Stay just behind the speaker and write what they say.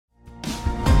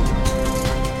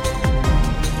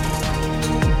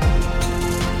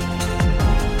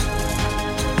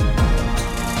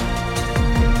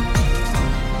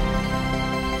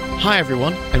Hi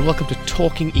everyone, and welcome to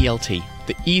Talking ELT,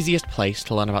 the easiest place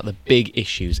to learn about the big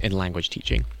issues in language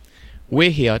teaching. We're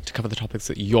here to cover the topics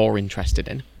that you're interested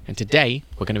in, and today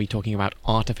we're going to be talking about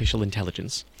artificial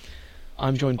intelligence.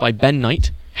 I'm joined by Ben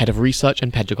Knight, Head of Research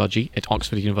and Pedagogy at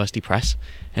Oxford University Press,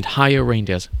 and Hajo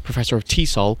Reinders, Professor of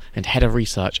TESOL and Head of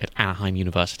Research at Anaheim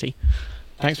University.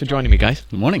 Thanks for joining me, guys.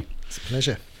 Good morning. It's a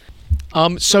pleasure.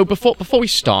 So before we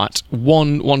start,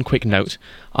 one quick note.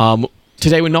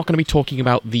 Today we're not going to be talking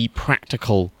about the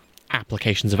practical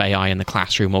applications of AI in the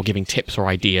classroom or giving tips or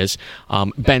ideas.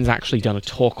 Ben's actually done a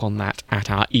talk on that at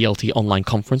our ELT online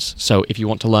conference, so if you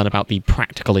want to learn about the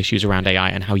practical issues around AI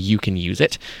and how you can use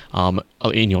it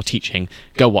in your teaching,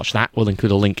 go watch that. We'll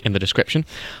include a link in the description.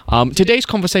 Today's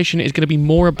conversation is going to be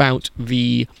more about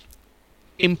the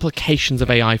implications of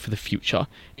AI for the future.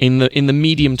 In the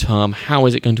medium term, how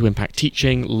is it going to impact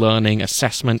teaching, learning,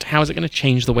 assessment? How is it going to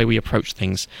change the way we approach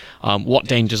things? What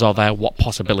dangers are there? What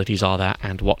possibilities are there?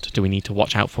 And what do we need to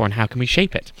watch out for? And how can we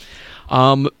shape it?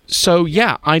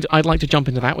 I'd like to jump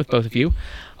into that with both of you,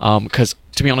 because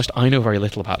to be honest, I know very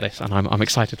little about this, and I'm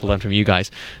excited to learn from you guys.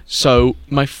 So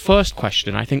my first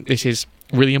question, I think this is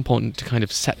really important to kind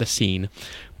of set the scene.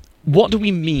 What do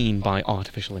we mean by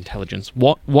artificial intelligence?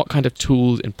 What kind of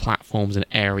tools and platforms and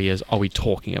areas are we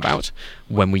talking about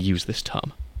when we use this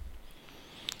term?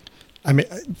 I mean,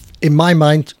 in my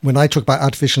mind, when I talk about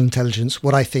artificial intelligence,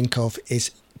 what I think of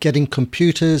is getting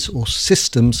computers or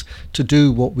systems to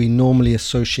do what we normally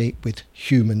associate with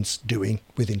humans doing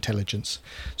with intelligence.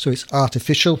 So it's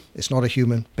artificial, it's not a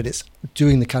human, but it's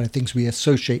doing the kind of things we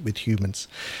associate with humans.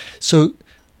 So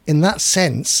in that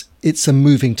sense, it's a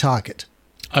moving target.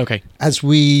 Okay. As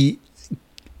we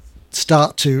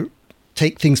start to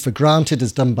take things for granted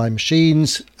as done by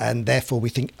machines, and therefore we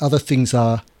think other things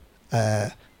are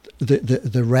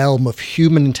the realm of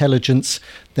human intelligence,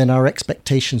 then our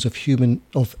expectations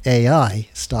of AI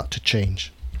start to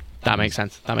change. That makes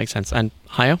sense. And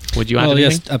Hajo, would you add anything?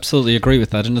 Yes, absolutely agree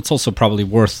with that. And it's also probably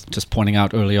worth just pointing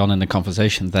out early on in the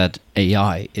conversation that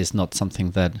AI is not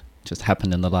something that just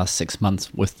happened in the last 6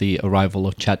 months with the arrival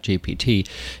of ChatGPT.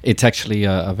 It's actually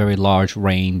a very large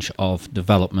range of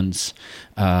developments,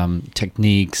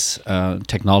 techniques,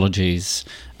 technologies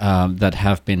that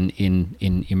have been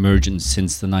in emergence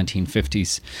since the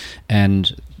 1950s.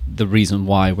 And the reason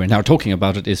why we're now talking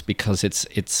about it is because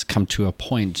it's come to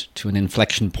an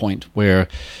inflection point where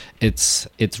it's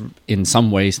in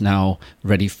some ways now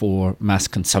ready for mass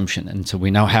consumption. And so we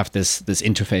now have this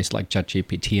interface like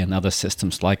ChatGPT and other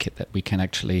systems like it that we can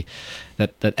actually,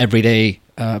 that everyday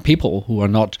people who are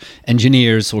not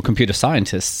engineers or computer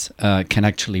scientists can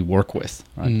actually work with.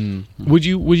 Right? Would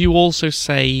you also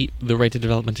say the rate of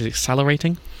development is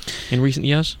accelerating in recent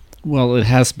years? Well, it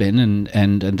has been,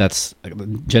 and that's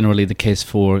generally the case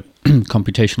for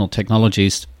computational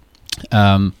technologies.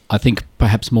 I think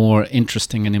perhaps more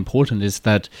interesting and important is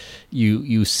that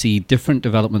you see different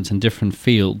developments in different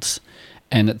fields,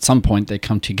 and at some point they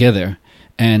come together,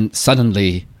 and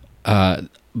suddenly,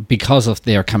 because of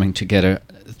their coming together,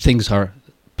 things are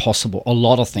possible. A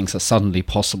lot of things are suddenly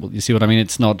possible. You see what I mean?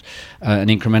 It's not an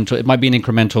incremental. It might be an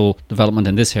incremental development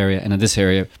in this area and in this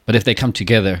area, but if they come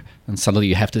together, and suddenly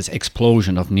you have this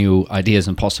explosion of new ideas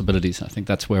and possibilities. I think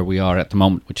that's where we are at the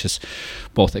moment, which is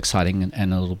both exciting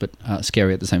and a little bit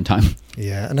scary at the same time.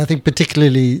 Yeah, and I think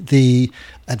particularly the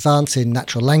advance in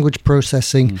natural language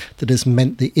processing that has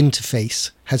meant the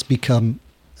interface has become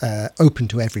open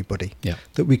to everybody,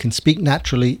 that we can speak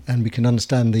naturally and we can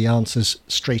understand the answers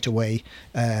straight away,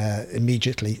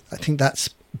 immediately. I think that's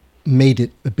made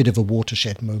it a bit of a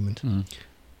watershed moment.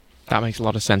 That makes a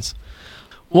lot of sense.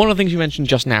 One of the things you mentioned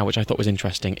just now, which I thought was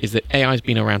interesting, is that AI has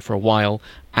been around for a while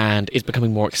and is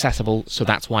becoming more accessible, so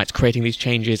that's why it's creating these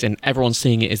changes and everyone's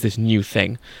seeing it as this new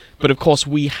thing. But of course,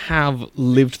 we have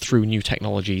lived through new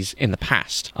technologies in the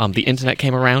past. The internet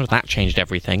came around, that changed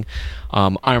everything.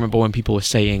 I remember when people were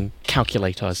saying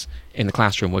calculators in the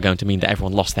classroom were going to mean that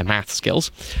everyone lost their math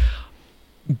skills.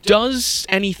 Does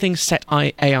anything set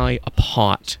AI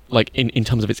apart, like in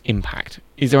terms of its impact?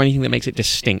 Is there anything that makes it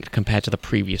distinct compared to the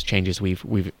previous changes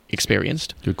we've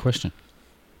experienced? Good question.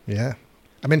 Yeah.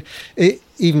 I mean,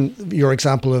 even your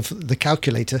example of the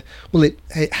calculator, well,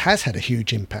 it has had a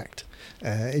huge impact.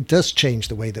 It does change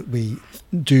the way that we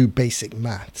do basic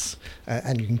maths,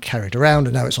 and you can carry it around,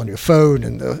 and now it's on your phone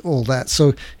and all that.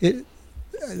 So it,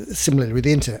 similarly with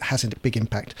the internet, has a big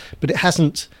impact, but it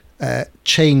hasn't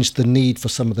changed the need for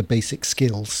some of the basic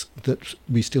skills that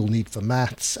we still need for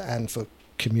maths and for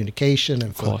communication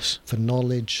and for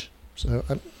knowledge. So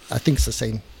I think it's the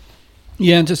same.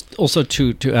 Yeah, and just also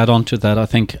to add on to that, I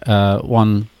think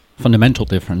one fundamental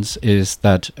difference is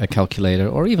that a calculator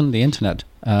or even the internet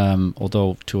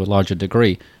although to a larger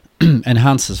degree,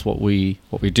 enhances what we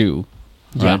do.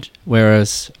 Yeah. Right.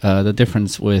 Whereas the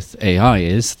difference with AI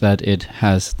is that it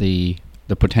has the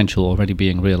potential already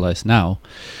being realized now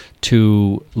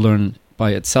to learn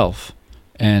by itself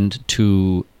and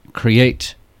to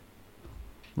create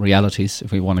realities,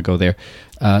 if we want to go there,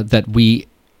 that we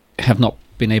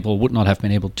would not have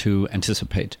been able to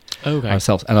anticipate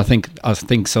ourselves. And I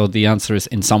think so. The answer is,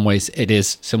 in some ways, it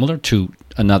is similar to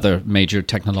another major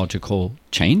technological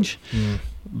change.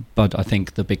 But I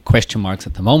think the big question marks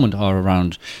at the moment are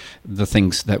around the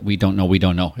things that we don't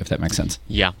know, if that makes sense.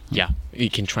 Yeah.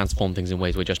 It can transform things in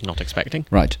ways we're just not expecting.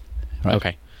 Right.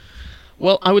 Okay.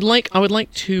 Well, I would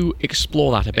like to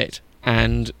explore that a bit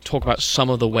and talk about some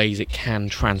of the ways it can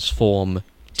transform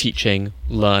teaching,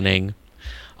 learning.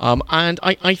 And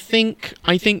I think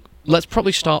let's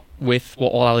probably start with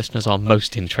what all our listeners are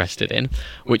most interested in,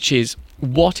 which is,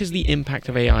 what is the impact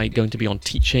of AI going to be on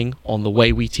teaching, on the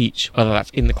way we teach, whether that's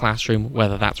in the classroom,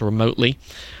 whether that's remotely?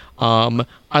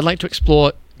 I'd like to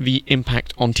explore the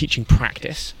impact on teaching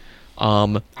practice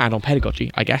and on pedagogy,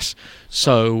 I guess.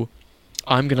 So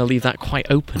I'm going to leave that quite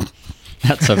open.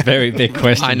 That's a very big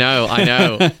question. I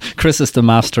know. Chris is the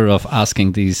master of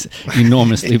asking these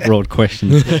enormously broad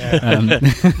questions.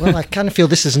 Well, I kind of feel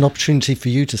this is an opportunity for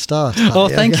you to start.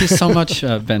 Thank you so much,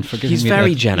 Ben, for giving me that. He's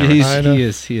very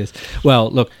generous. He is. Well,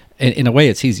 look, in a way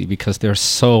it's easy because there are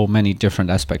so many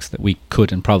different aspects that we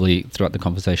could, and probably throughout the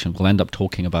conversation we'll end up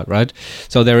talking about, right?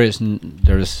 So there is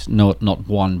not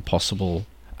one possible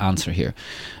answer here,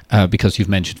 because you've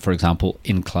mentioned, for example,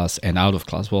 in class and out of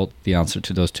class. Well, the answer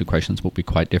to those two questions will be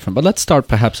quite different. But let's start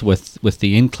perhaps with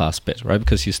the in-class bit, right?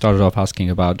 Because you started off asking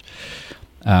about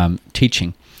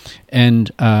teaching,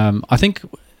 and I think,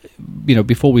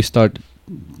 before we start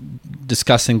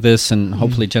discussing this and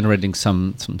hopefully generating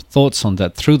some thoughts on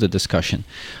that through the discussion,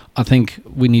 I think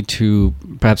we need to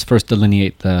perhaps first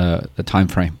delineate the time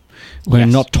frame. We're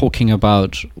not talking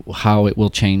about how it will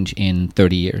change in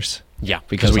 30 years. Yeah,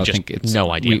 because we I just think it's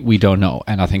no idea. We don't know,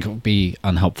 and I think it would be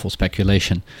unhelpful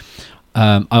speculation.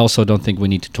 I also don't think we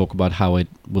need to talk about how it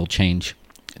will change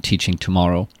teaching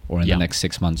tomorrow or in the next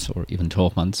 6 months or even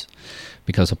 12 months,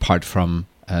 because apart from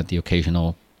the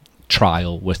occasional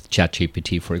trial with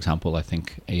ChatGPT, for example, I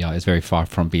think AI is very far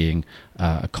from being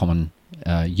a common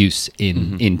use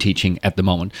in teaching at the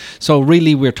moment. So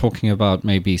really, we're talking about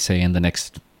maybe, say, in the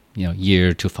next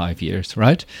year to 5 years,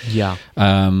 right? Yeah.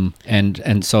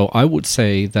 And so I would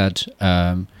say that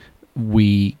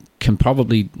we can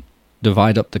probably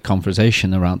divide up the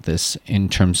conversation around this in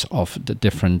terms of the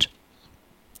different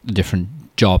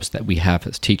jobs that we have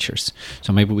as teachers.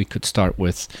 So maybe we could start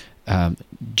with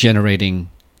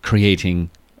creating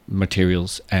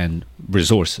materials and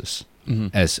resources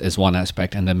as one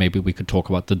aspect, and then maybe we could talk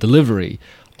about the delivery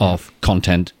of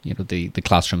content, the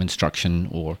classroom instruction,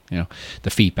 or the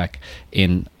feedback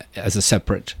as a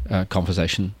separate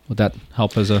conversation. Would that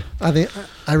help as a?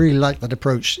 I really like that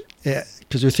approach,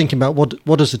 because we're thinking about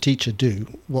what does a teacher do,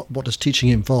 what does teaching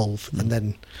involve, and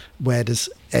then where does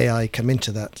AI come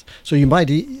into that. So you might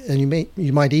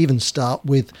even start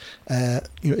with a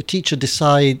teacher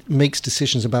makes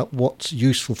decisions about what's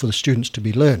useful for the students to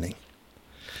be learning.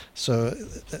 So,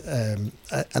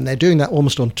 and they're doing that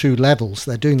almost on two levels.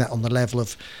 They're doing that on the level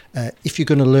of, if you're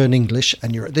going to learn English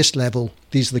and you're at this level,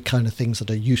 these are the kind of things that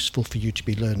are useful for you to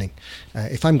be learning.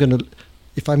 If I'm going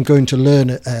to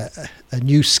learn a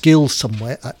new skill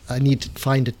somewhere, I need to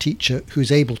find a teacher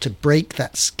who's able to break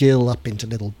that skill up into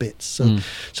little bits. So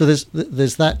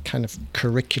there's that kind of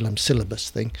curriculum syllabus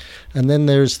thing, and then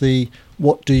there's the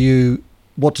what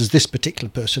does this particular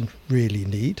person really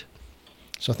need?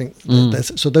 So I think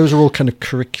those are all kind of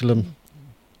curriculum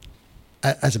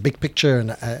as a big picture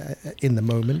and in the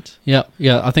moment. Yeah.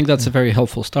 I think that's a very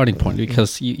helpful starting point,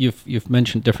 because you've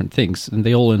mentioned different things, and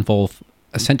they all involve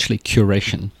essentially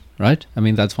curation, right? I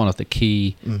mean, that's one of the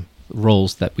key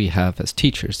roles that we have as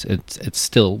teachers. It's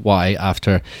still why,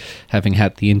 after having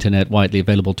had the internet widely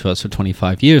available to us for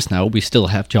 25 years now, we still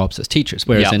have jobs as teachers.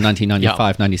 Whereas in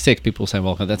 1995, 96, people say,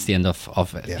 well, that's the end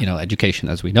of education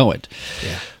as we know it.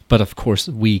 Yeah. But of course,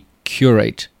 we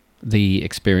curate the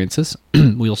experiences.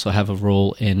 We also have a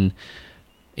role in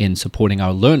supporting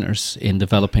our learners in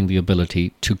developing the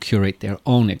ability to curate their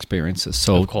own experiences.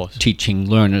 So teaching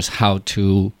learners how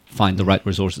to find the right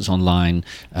resources online,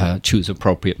 choose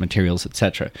appropriate materials,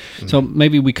 etc. So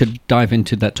maybe we could dive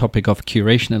into that topic of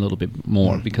curation a little bit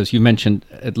more, because you mentioned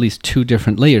at least two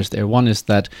different layers there. One is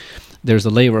that there's a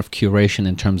layer of curation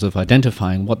in terms of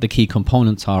identifying what the key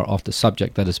components are of the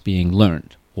subject that is being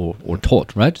learned, or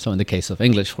taught, right? So in the case of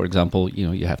English, for example,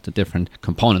 you have the different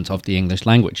components of the English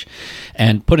language,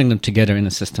 and putting them together in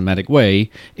a systematic way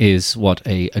is what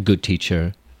a good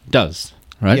teacher does,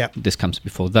 right? Yeah. This comes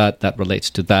before that relates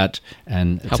to that,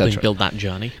 and Helping etc. build that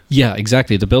journey. Yeah,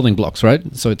 exactly. The building blocks, right?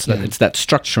 So it's that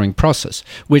structuring process,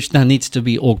 which then needs to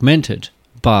be augmented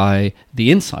by the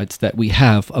insights that we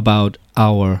have about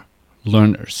our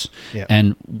learners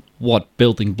and what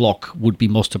building block would be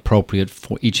most appropriate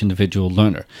for each individual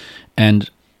learner.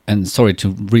 And sorry to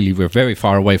really, we're very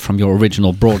far away from your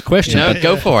original broad question. No, but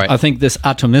go for it. I think this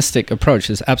atomistic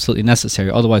approach is absolutely necessary.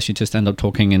 Otherwise, you just end up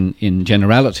talking in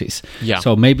generalities. Yeah.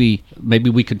 So maybe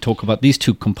we could talk about these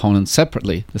two components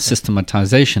separately: the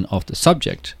systematization of the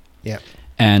subject,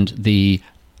 and the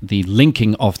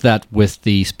linking of that with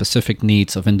the specific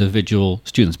needs of individual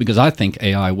students. Because I think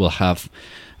AI will have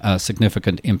a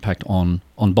significant impact on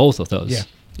both of those.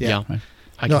 Yeah. Right?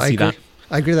 I can see that.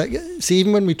 I agree with that. See,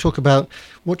 even when we talk about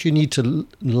what you need to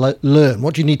learn,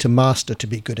 what you need to master to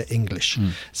be good at English.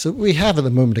 So we have at the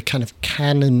moment a kind of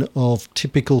canon of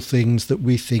typical things that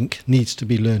we think needs to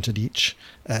be learned at each.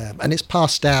 And it's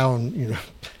passed down,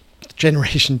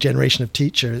 generation of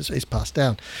teachers is passed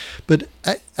down. But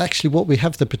actually what we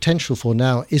have the potential for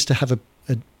now is to have a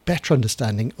better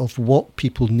understanding of what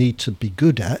people need to be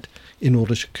good at in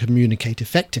order to communicate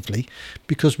effectively,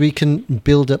 because we can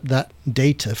build up that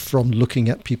data from looking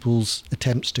at people's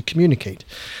attempts to communicate.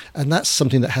 And that's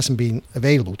something that hasn't been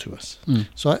available to us.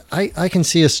 So I can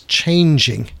see us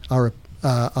changing our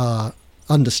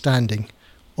understanding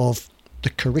of the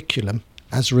curriculum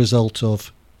as a result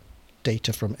of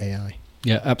data from AI.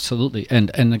 Yeah, absolutely.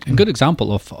 And a good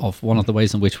example of one of the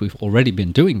ways in which we've already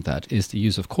been doing that is the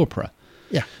use of corpora.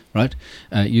 Yeah. Right?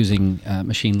 Using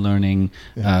machine learning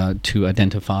to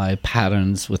identify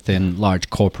patterns within large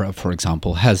corpora, for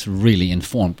example, has really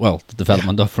informed, the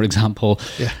development of, for example,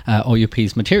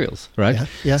 OUP's materials, right?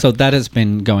 Yeah. So that has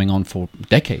been going on for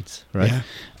decades, right?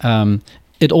 Yeah.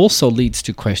 It also leads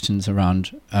to questions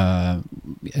around,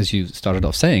 as you started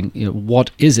off saying,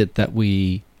 what is it that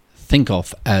we think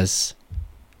of as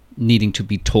needing to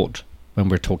be taught when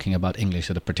we're talking about English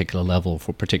at a particular level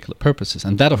for particular purposes.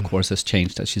 And that, of course, has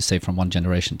changed, as you say, from one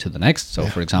generation to the next. So,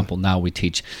 for example, now we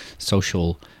teach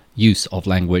social use of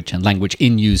language and language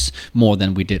in use more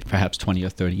than we did perhaps 20 or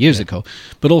 30 years ago.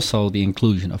 But also the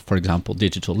inclusion of, for example,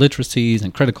 digital literacies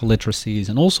and critical literacies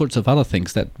and all sorts of other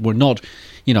things that were not,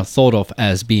 thought of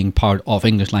as being part of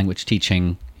English language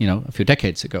teaching, a few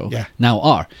decades ago, now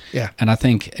are. Yeah. And I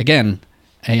think, again,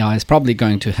 AI is probably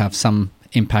going to have some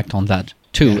impact on that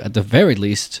too, at the very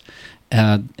least,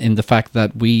 in the fact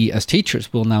that we as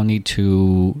teachers will now need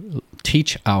to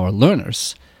teach our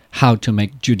learners how to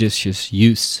make judicious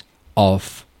use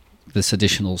of this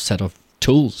additional set of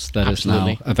tools that is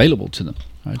now available to them.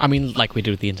 Right? I mean, like we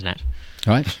do with the internet.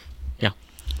 Right? Yeah.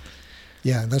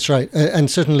 Yeah, that's right. And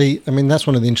certainly, I mean, that's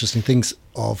one of the interesting things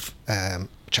of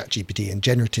ChatGPT and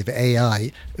generative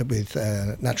AI with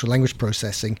natural language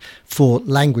processing for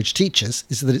language teachers,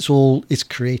 is that it's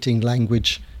creating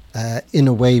language in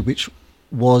a way which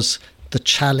was the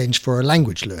challenge for a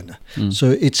language learner.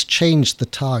 So it's changed the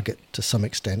target to some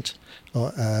extent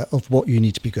of what you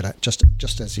need to be good at, just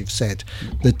as you've said,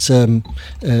 that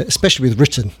especially with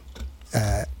written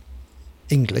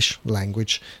English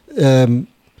language,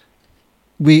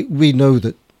 we know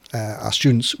that our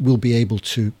students will be able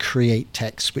to create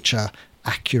texts which are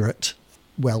accurate,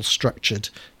 well structured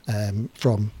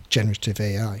from generative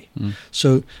AI.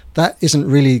 So that isn't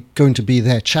really going to be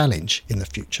their challenge in the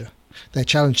future. Their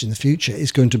challenge in the future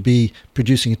is going to be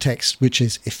producing a text which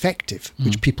is effective,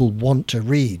 which people want to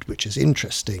read, which is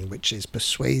interesting, which is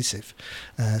persuasive.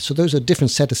 So those are a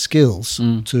different set of skills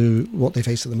to what they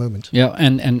face at the moment. Yeah,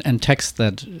 and texts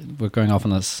that, we're going off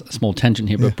on a small tangent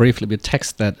here, but briefly, but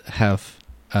texts that have,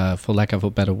 for lack of a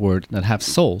better word, that have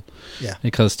soul. Yeah.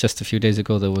 Because just a few days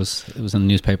ago, it was in the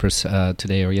newspapers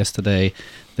today or yesterday,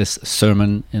 this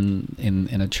sermon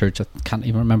in a church, I can't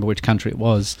even remember which country it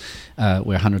was,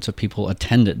 where hundreds of people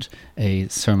attended a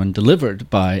sermon delivered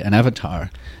by an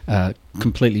avatar,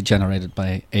 completely generated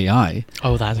by AI.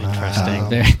 Oh, that's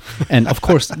interesting. And of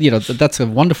course, that's a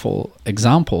wonderful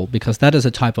example, because that is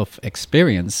a type of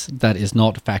experience that is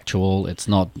not factual, it's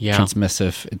not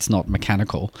transmissive, it's not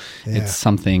mechanical, it's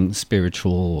something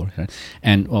spiritual.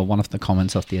 And one of the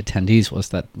comments of the attendees was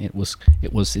that it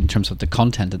was in terms of the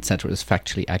content, etc., is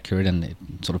factually accurate and it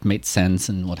sort of made sense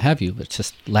and what have you, but it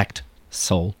just lacked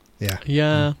soul.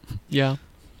 Yeah.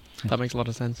 That makes a lot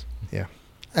of sense. Yeah.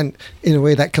 And in a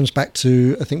way, that comes back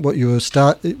to, I think,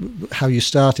 how you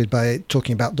started by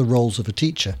talking about the roles of a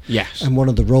teacher. Yes. And one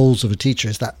of the roles of a teacher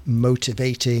is that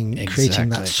motivating, creating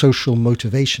that Exactly. social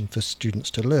motivation for students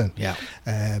to learn. Yeah.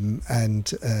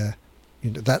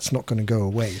 That's not going to go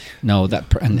away. No,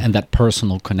 and that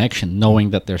personal connection, knowing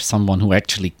that there's someone who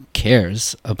actually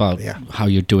cares about how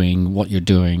you're doing, what you're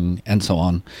doing, and so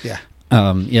on. Yeah.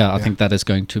 I think that is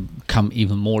going to come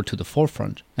even more to the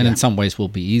forefront, and in some ways will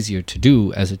be easier to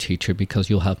do as a teacher because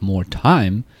you'll have more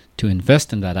time to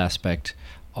invest in that aspect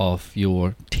of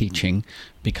your teaching,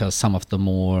 because some of the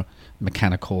more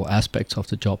mechanical aspects of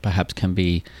the job perhaps can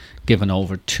be given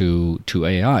over to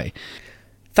AI.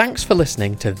 Thanks for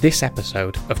listening to this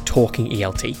episode of Talking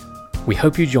ELT. We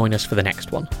hope you join us for the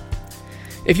next one.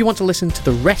 If you want to listen to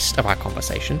the rest of our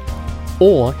conversation,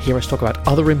 or hear us talk about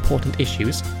other important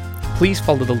issues, please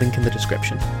follow the link in the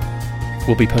description.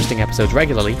 We'll be posting episodes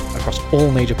regularly across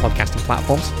all major podcasting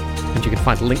platforms, and you can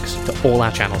find links to all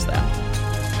our channels there.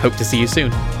 Hope to see you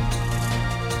soon.